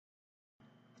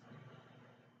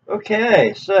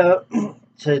Okay, so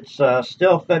it's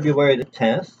still February the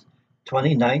 10th,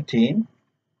 2019,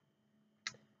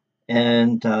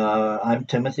 and I'm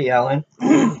Timothy Allen,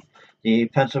 the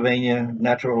Pennsylvania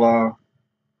Natural Law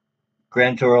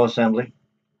Grand Jural Assembly,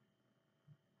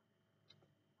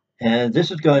 and this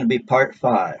is going to be part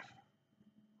 5,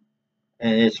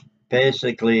 and it's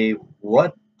basically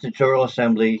what the Jural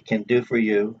Assembly can do for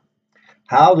you,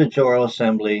 how the Jural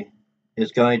Assembly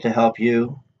is going to help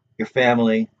you, your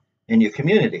family, and your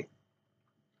community.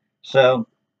 So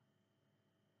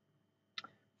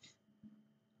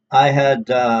I had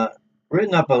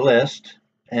written up a list,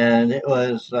 and it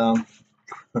was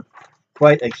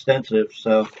quite extensive.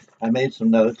 So I made some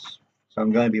notes. So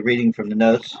I'm going to be reading from the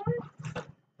notes,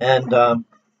 and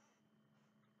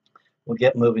we'll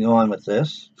get moving on with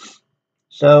this.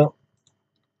 So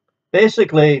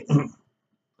basically,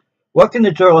 what can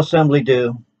the General Assembly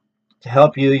do to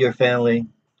help you, your family,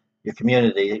 your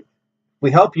community? If we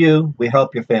help you, we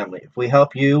help your family. If we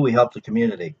help you, we help the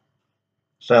community.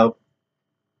 So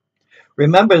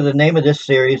remember, the name of this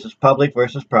series is Public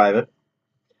versus Private,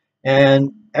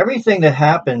 and everything that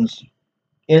happens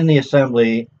in the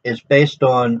assembly is based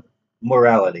on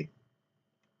morality.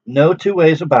 No two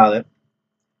ways about it.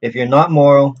 If you're not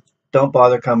moral, don't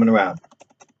bother coming around.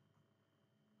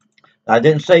 I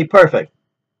didn't say perfect.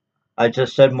 I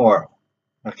just said moral.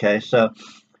 Okay, so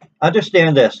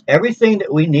understand this. Everything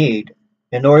that we need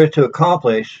in order to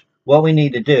accomplish what we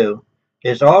need to do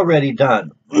is already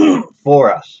done for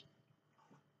us.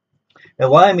 And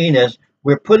what I mean is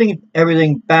we're putting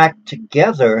everything back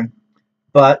together,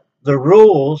 but the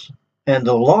rules and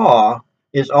the law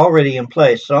is already in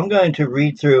place. So I'm going to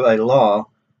read through a law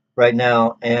right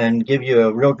now and give you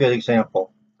a real good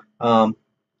example. Well,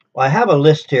 I have a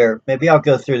list here. Maybe I'll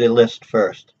go through the list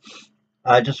first.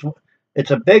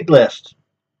 It's a big list,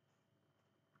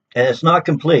 and it's not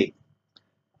complete.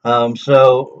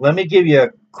 So let me give you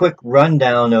a quick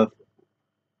rundown of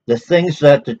the things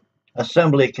that the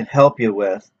assembly can help you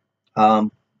with,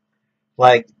 um,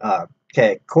 like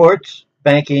courts,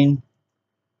 banking,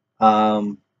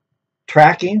 um,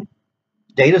 tracking,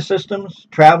 data systems,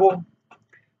 travel,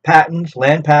 patents,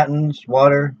 land patents,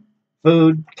 water,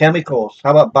 food, chemicals.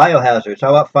 How about biohazards? How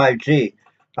about 5G?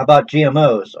 How about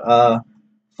GMOs?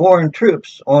 Foreign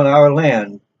troops on our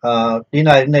land, the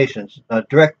United Nations,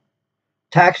 direct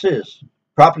taxes,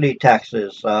 property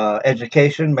taxes,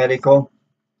 education, medical,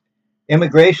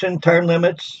 immigration, term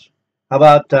limits. How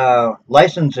about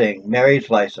licensing, marriage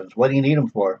license? What do you need them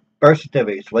for? Birth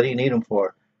certificates. What do you need them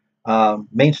for?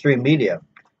 Mainstream media.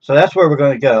 So that's where we're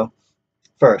going to go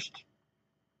first.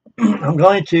 I'm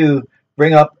going to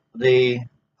bring up the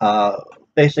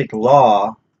basic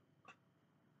law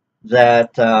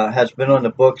that has been on the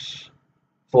books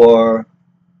for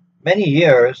many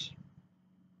years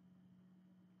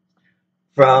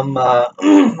from,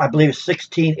 I believe,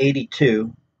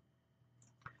 1682.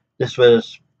 This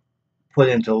was put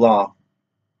into law.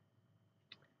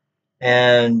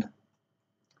 And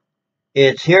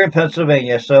it's here in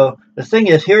Pennsylvania. So the thing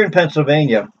is, here in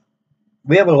Pennsylvania,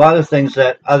 we have a lot of things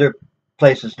that other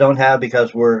places don't have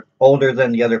because we're older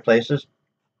than the other places.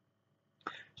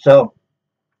 So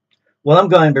what I'm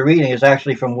going to be reading is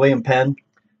actually from William Penn.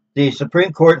 The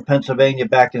Supreme Court in Pennsylvania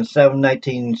back in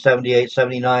 1978,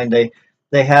 79,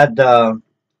 they had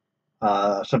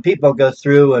some people go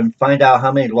through and find out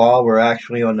how many law were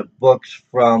actually on the books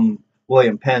from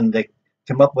William Penn. They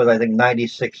come up with, I think,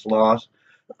 96 laws.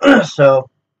 So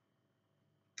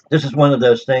this is one of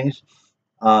those things.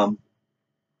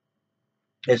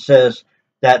 It says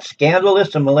that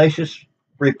scandalous and malicious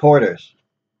reporters.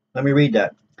 Let me read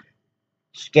that.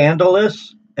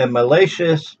 Scandalous and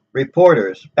malicious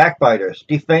reporters, backbiters,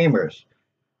 defamers,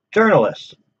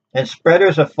 journalists, and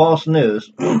spreaders of false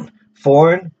news,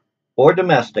 foreign or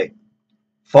domestic,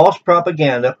 false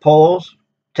propaganda, polls,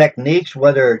 techniques,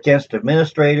 whether against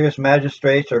administrators,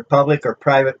 magistrates, or public or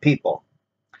private people,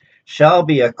 shall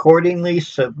be accordingly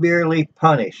severely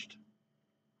punished.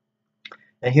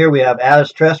 And here we have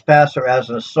as trespass or as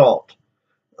an assault.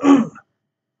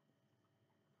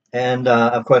 And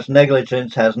of course,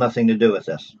 negligence has nothing to do with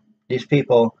this. These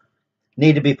people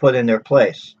need to be put in their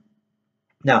place.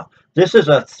 Now, this is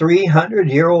a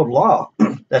 300-year-old law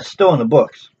that's still in the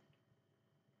books.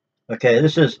 Okay,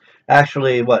 this is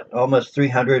actually, what, almost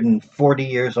 340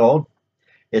 years old?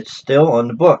 It's still on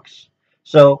the books.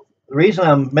 So the reason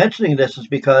I'm mentioning this is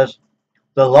because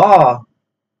the law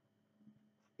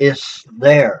is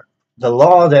there. The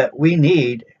law that we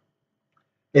need,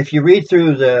 if you read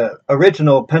through the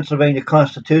original Pennsylvania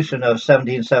Constitution of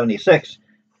 1776,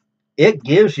 it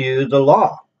gives you the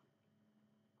law.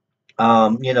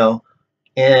 You know,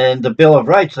 and the Bill of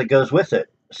Rights that goes with it.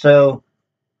 So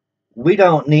we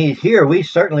don't need here, we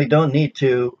certainly don't need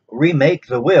to remake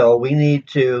the will. We need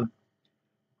to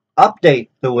update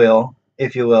the will,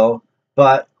 if you will,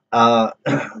 but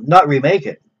not remake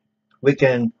it. We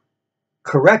can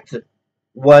correct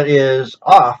what is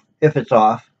off, if it's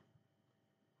off,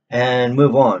 and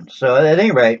move on. So at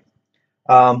any rate,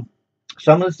 um,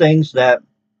 some of the things that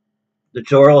the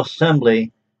jural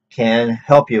assembly can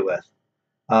help you with.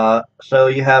 So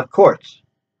you have courts.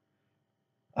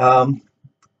 Um,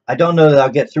 I don't know that I'll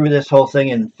get through this whole thing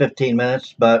in 15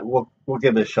 minutes, but we'll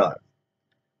give it a shot.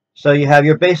 So you have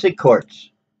your basic courts.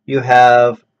 You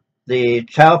have the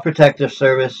Child Protective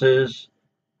Services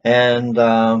and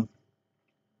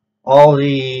all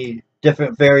the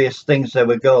different various things that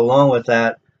would go along with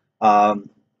that. Um,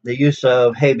 the use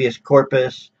of habeas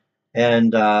corpus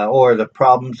and or the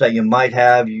problems that you might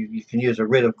have. You can use a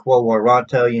writ of quo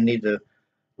warranto. You need to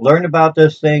learn about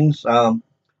those things.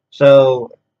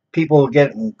 So people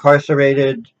get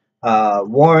incarcerated,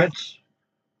 warrants.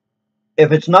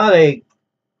 If it's not a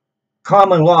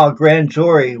common law grand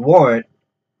jury warrant,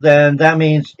 then that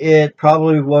means it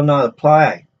probably will not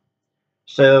apply.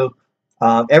 So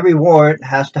every warrant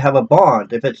has to have a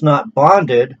bond. If it's not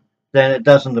bonded, then it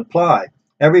doesn't apply.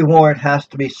 Every warrant has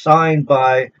to be signed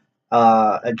by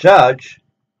a judge,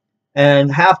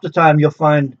 and half the time you'll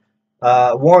find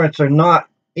warrants are not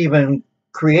even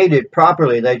created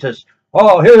properly. They just,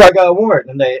 oh, here I got a warrant,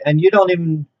 and you don't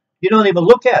even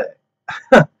look at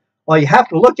it. Well, you have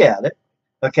to look at it.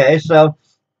 Okay, so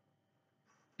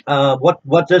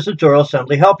what does the jural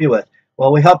assembly help you with?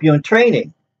 Well, we help you in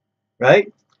training,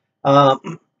 right?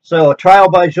 So a trial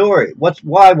by jury.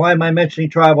 Why am I mentioning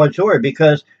trial by jury?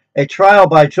 Because a trial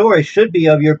by jury should be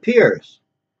of your peers.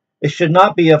 It should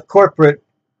not be of corporate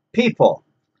people.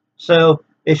 So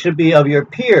it should be of your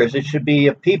peers. It should be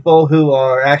of people who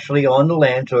are actually on the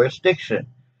land jurisdiction.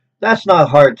 That's not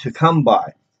hard to come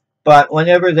by. But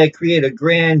whenever they create a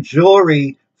grand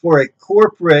jury for a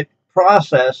corporate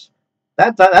process,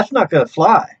 that's not going to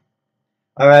fly.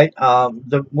 All right.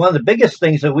 One of the biggest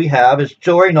things that we have is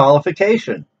jury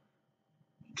nullification.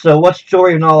 So what's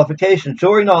jury nullification?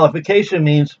 Jury nullification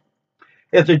means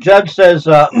if the judge says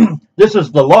this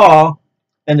is the law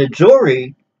and the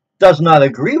jury does not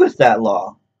agree with that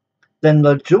law, then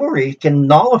the jury can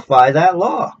nullify that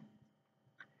law.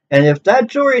 And if that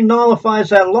jury nullifies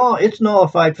that law, it's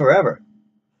nullified forever.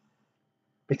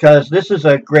 Because this is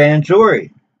a grand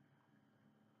jury.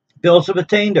 Bills of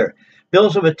attainder.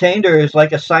 Bills of attainder is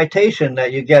like a citation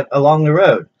that you get along the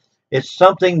road. It's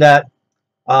something that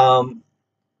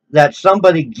that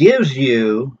somebody gives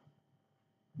you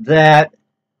that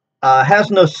has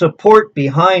no support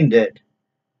behind it,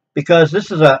 because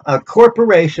this is a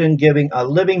corporation giving a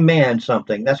living man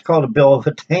something. That's called a bill of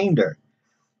attainder.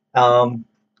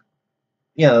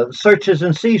 Searches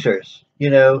and seizures.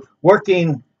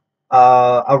 Working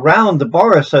around the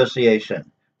bar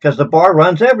association, because the bar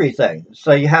runs everything.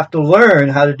 So you have to learn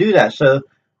how to do that. So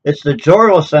it's the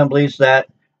jural assemblies that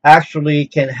actually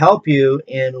can help you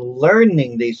in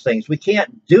learning these things. We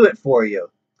can't do it for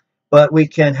you, but we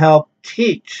can help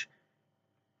teach.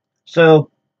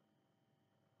 So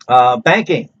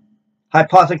banking,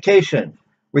 hypothecation,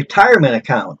 retirement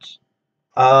accounts,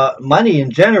 money in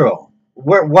general.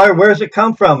 Where does it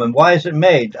come from and why is it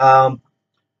made?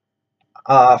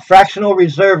 Fractional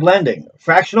reserve lending.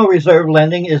 Fractional reserve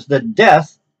lending is the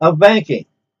death of banking.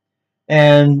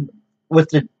 And with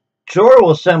the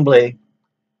jural assembly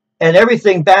and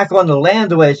everything back on the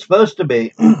land the way it's supposed to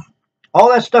be, all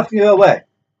that stuff can go away.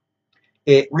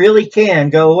 It really can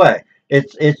go away.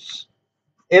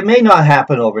 It may not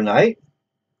happen overnight,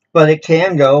 but it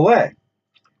can go away.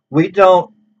 We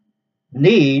don't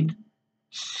need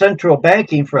central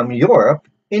banking from Europe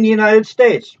in the United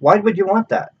States. Why would you want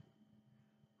that?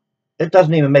 It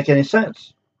doesn't even make any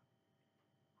sense.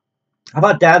 How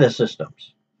about data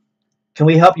systems? Can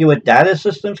we help you with data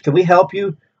systems? Can we help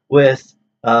you with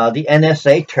the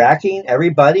NSA tracking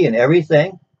everybody and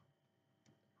everything?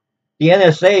 The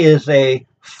NSA is a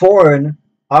foreign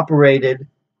operated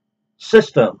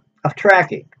system of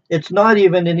tracking. It's not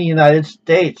even in the United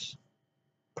States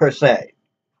per se.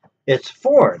 It's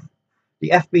foreign. The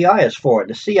FBI is foreign.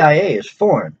 The CIA is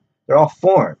foreign. They're all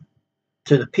foreign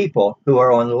to the people who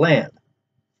are on the land.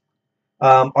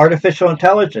 Artificial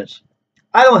intelligence.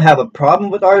 I don't have a problem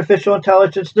with artificial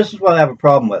intelligence. This is what I have a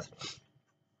problem with.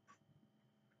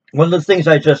 One of the things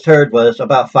I just heard was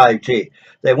about 5G.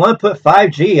 They want to put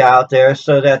 5G out there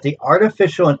so that the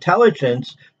artificial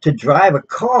intelligence to drive a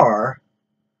car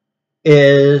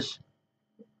is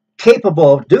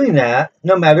capable of doing that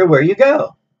no matter where you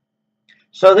go.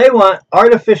 So they want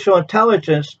artificial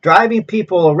intelligence driving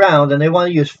people around, and they want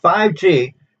to use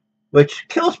 5G, which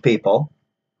kills people.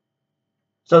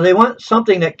 So they want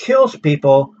something that kills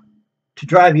people to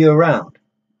drive you around.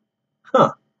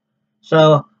 Huh.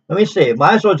 So let me see.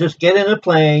 Might as well just get in a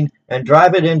plane and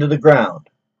drive it into the ground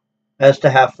as to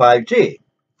have 5G.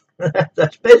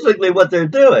 That's basically what they're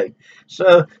doing.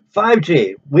 So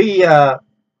 5G,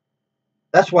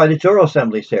 that's why the jural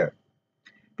assembly's here,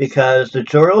 because the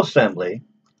jural assembly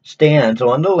stands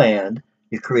on the land.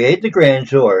 You create the grand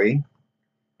jury,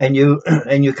 and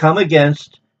you come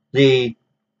against the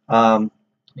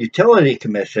utility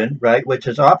commission, right, which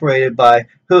is operated by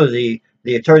who, the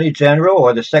attorney general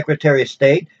or the secretary of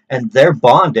state, and they're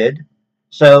bonded.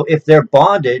 So if they're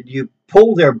bonded, you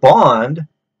pull their bond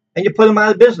and you put them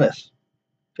out of business.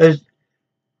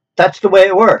 That's the way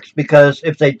it works, because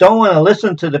if they don't want to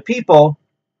listen to the people,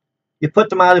 you put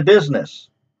them out of business.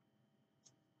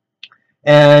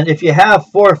 And if you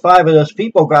have 4 or 5 of those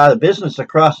people go out of business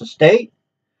across the state,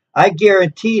 I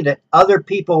guarantee that other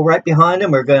people right behind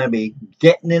them are going to be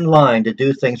getting in line to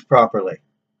do things properly.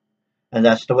 And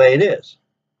that's the way it is.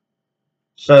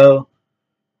 So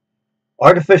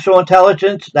artificial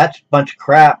intelligence, that's a bunch of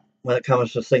crap when it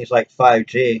comes to things like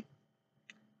 5G.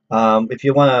 If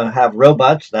you want to have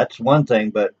robots, that's one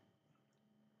thing, but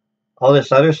all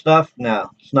this other stuff, no,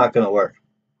 it's not going to work.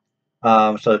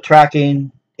 So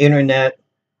tracking, internet,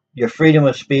 your freedom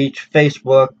of speech,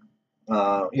 Facebook,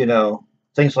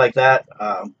 things like that,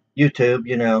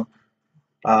 YouTube,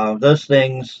 those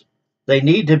things, they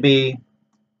need to be,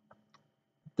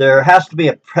 there has to be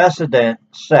a precedent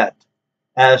set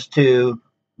as to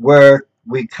where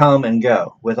we come and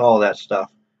go with all that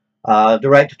stuff. The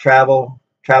right to travel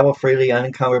freely,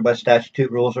 unencumbered by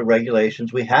statute, rules, or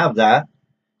regulations. We have that.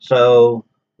 So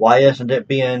why isn't it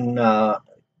being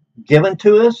given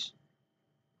to us?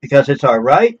 Because it's our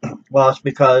right? Well, it's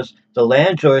because the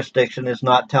land jurisdiction is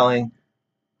not telling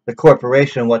the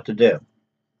corporation what to do.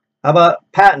 How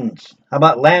about patents? How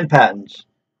about land patents?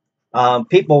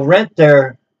 People rent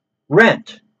their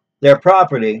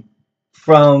property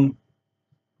from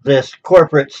this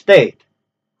corporate state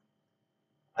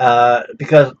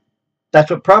because that's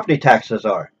what property taxes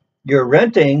are. You're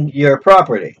renting your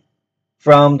property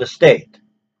from the state,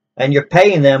 and you're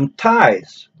paying them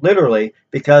tithes, literally,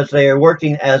 because they are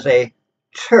working as a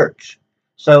church.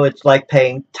 So it's like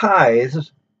paying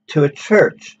tithes to a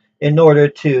church in order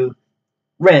to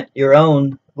rent your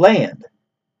own land.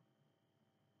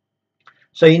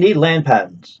 So you need land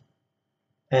patents,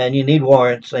 and you need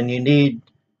warrants, and you need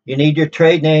your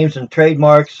trade names and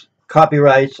trademarks,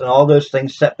 copyrights, and all those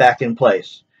things set back in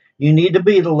place. You need to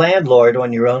be the landlord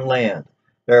on your own land.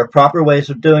 There are proper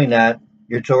ways of doing that.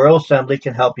 Your jural assembly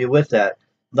can help you with that.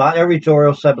 Not every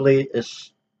jural assembly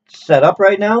is set up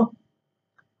right now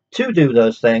to do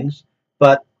those things,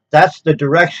 but that's the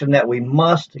direction that we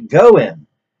must go in,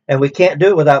 and we can't do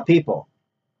it without people.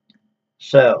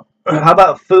 So, how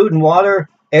about food and water,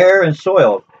 air and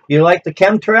soil? You like the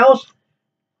chemtrails?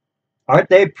 Aren't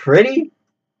they pretty?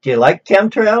 Do you like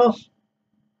chemtrails?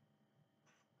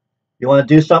 You want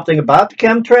to do something about the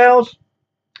chemtrails?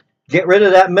 Get rid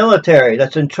of that military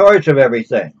that's in charge of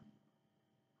everything.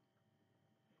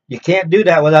 You can't do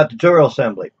that without the jural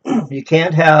assembly. You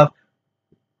can't have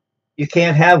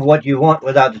what you want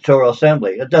without the jural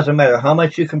assembly. It doesn't matter how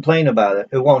much you complain about it,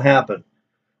 it won't happen.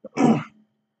 How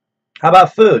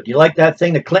about food? You like that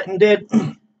thing that Clinton did?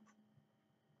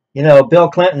 Bill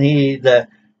Clinton,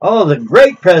 the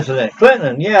great President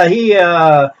Clinton. Yeah,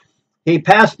 he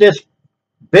passed this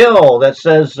bill that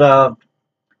says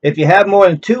if you have more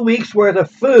than 2 weeks worth of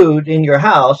food in your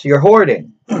house, you're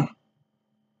hoarding.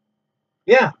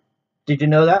 Yeah, did you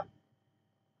know that?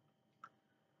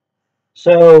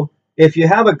 So if you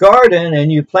have a garden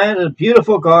and you planted a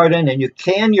beautiful garden and you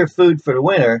can your food for the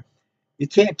winter, you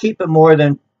can't keep it more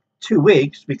than 2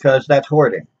 weeks because that's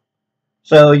hoarding.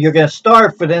 So you're going to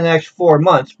starve for the next 4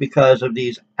 months because of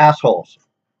these assholes.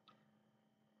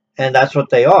 And that's what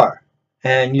they are.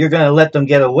 And you're going to let them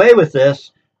get away with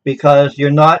this because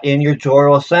you're not in your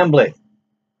jural assembly.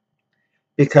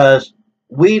 Because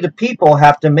we, the people,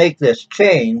 have to make this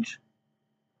change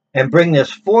and bring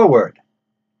this forward.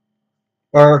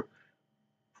 Or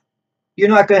you're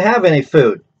not going to have any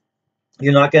food.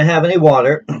 You're not going to have any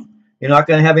water. You're not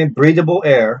going to have any breathable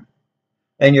air.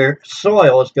 And your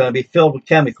soil is going to be filled with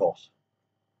chemicals,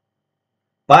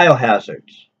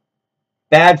 biohazards,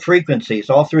 bad frequencies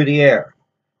all through the air,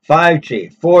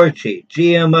 5G, 4G,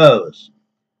 GMOs,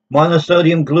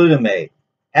 monosodium glutamate,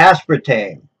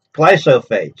 aspartame,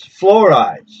 glyphosates,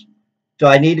 fluorides. Do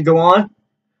I need to go on?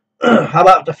 How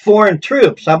about the foreign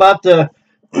troops? How about the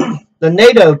the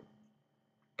NATO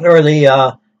or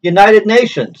the United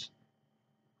Nations?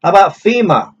 How about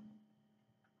FEMA?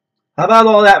 How about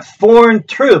all that foreign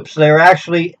troops that are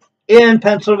actually in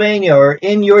Pennsylvania or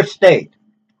in your state?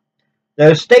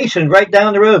 They're stationed right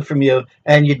down the road from you,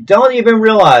 and you don't even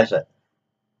realize it.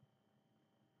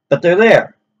 But they're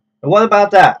there. And what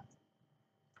about that?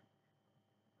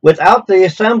 Without the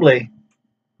assembly,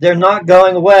 they're not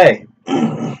going away.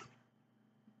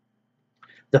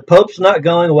 The Pope's not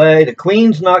going away. The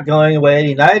Queen's not going away. The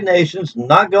United Nations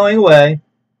not going away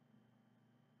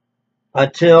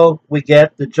until we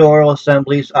get the jural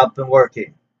assemblies up and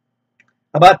working.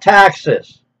 How about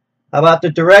taxes? How about the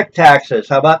direct taxes?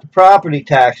 How about the property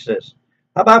taxes?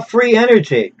 How about free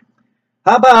energy?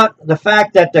 How about the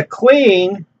fact that the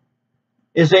Queen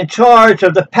is in charge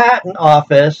of the patent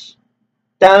office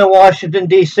down in Washington,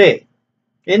 D.C.?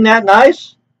 Isn't that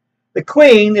nice? The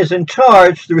Queen is in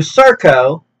charge through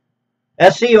Serco,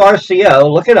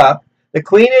 S-E-R-C-O, look it up. The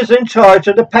Queen is in charge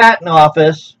of the patent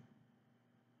office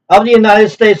of the United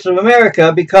States of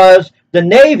America because the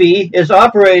Navy is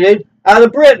operated out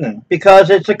of Britain because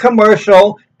it's a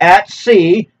commercial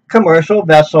at-sea commercial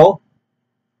vessel.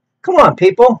 Come on,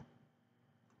 people.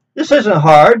 This isn't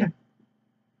hard.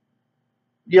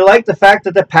 You like the fact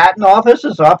that the patent office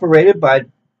is operated by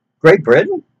Great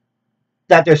Britain?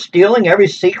 That they're stealing every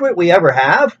secret we ever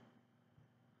have?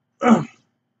 Well,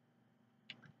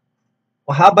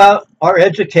 how about our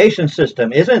education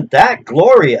system? Isn't that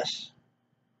glorious?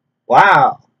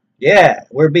 Wow. Yeah,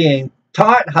 we're being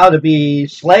taught how to be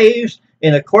slaves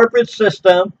in a corporate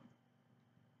system,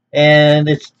 and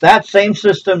it's that same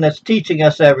system that's teaching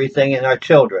us everything in our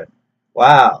children.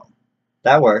 Wow,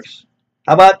 that works.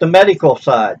 How about the medical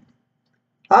side?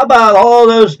 How about all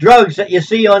those drugs that you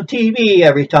see on TV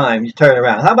every time you turn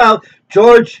around? How about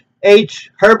George H.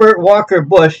 Herbert Walker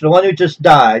Bush, the one who just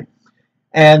died,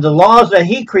 and the laws that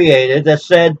he created that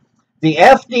said the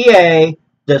FDA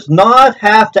does not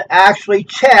have to actually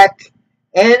check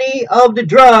any of the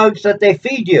drugs that they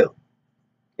feed you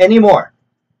anymore.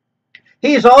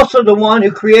 He's also the one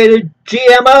who created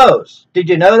GMOs. Did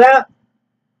you know that?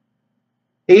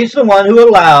 He's the one who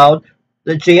allowed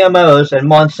the GMOs and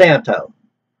Monsanto.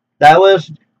 That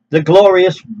was the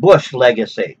glorious Bush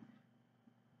legacy.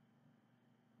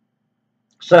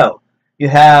 So, you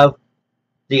have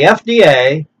the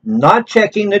FDA not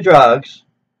checking the drugs,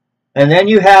 and then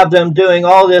you have them doing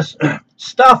all this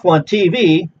stuff on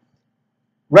TV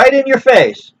right in your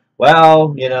face.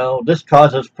 Well, you know, this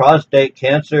causes prostate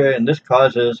cancer, and this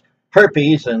causes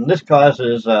herpes, and this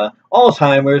causes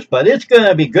Alzheimer's, but it's going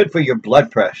to be good for your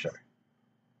blood pressure.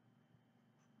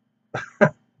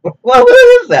 Well,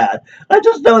 what is that? That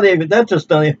just don't even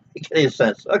make any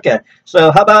sense. Okay,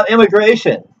 so how about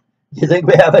immigration? You think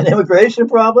we have an immigration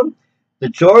problem? The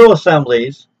jural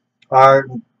assemblies are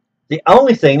the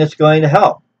only thing that's going to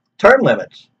help. Term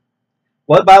limits.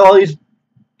 What about all these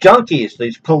junkies,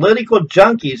 these political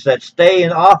junkies that stay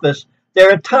in office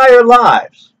their entire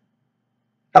lives?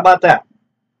 How about that?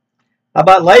 How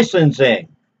about licensing?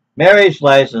 Marriage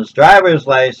license, driver's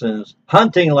license,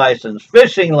 hunting license,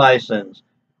 fishing license,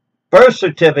 birth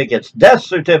certificates, death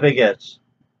certificates.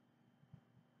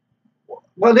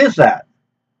 What is that?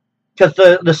 Because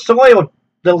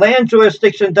the land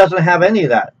jurisdiction doesn't have any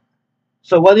of that.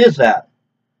 So what is that?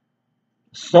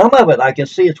 Some of it I can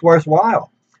see it's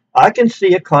worthwhile. I can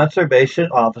see a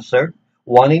conservation officer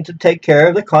wanting to take care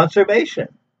of the conservation.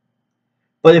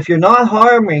 But if you're not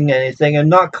harming anything and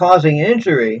not causing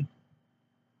injury,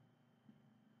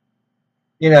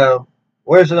 you know,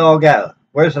 where's it all go?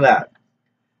 Where's it at?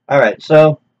 All right,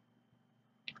 so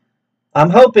I'm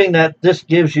hoping that this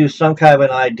gives you some kind of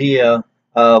an idea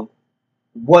of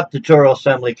what the jural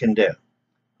assembly can do,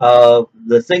 of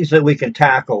the things that we can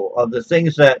tackle, of the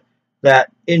things that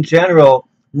in general,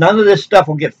 none of this stuff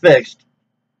will get fixed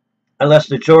unless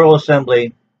the jural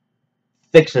assembly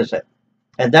fixes it.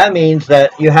 And that means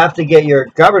that you have to get your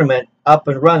government up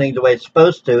and running the way it's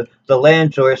supposed to, the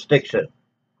land jurisdiction.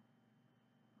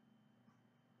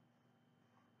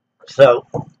 So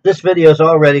this video is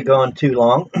already going too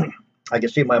long. I can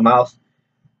see my mouth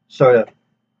sort of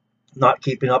not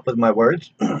keeping up with my words.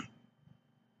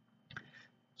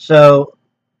 So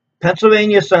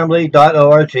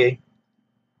PennsylvaniaAssembly.org.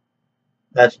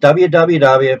 That's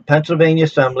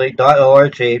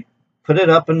www.pennsylvaniaassembly.org. Put it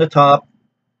up in the top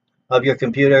of your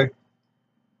computer.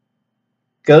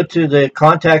 Go to the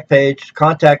contact page.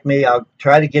 Contact me. I'll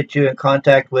try to get you in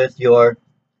contact with your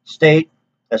state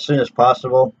as soon as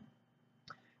possible.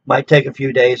 Might take a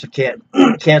few days. I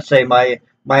can't say my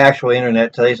actual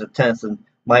internet. Today's the 10th, and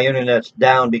my internet's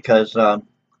down because I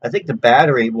think the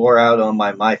battery wore out on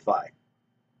my MiFi.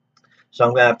 so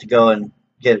I'm going to have to go and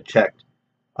get it checked.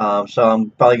 So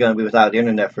I'm probably going to be without the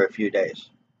internet for a few days.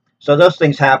 So those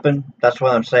things happen. That's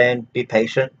what I'm saying. Be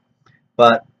patient,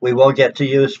 but we will get to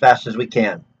you as fast as we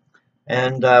can.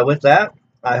 And with that,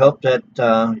 I hope that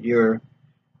you're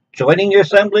joining your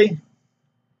assembly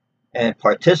and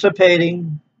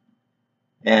participating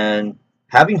and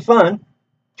having fun,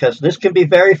 because this can be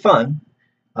very fun.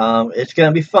 It's going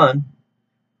to be fun.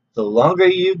 The longer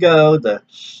you go, the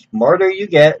smarter you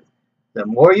get, the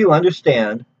more you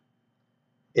understand.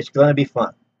 It's going to be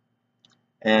fun.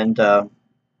 And have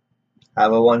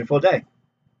a wonderful day.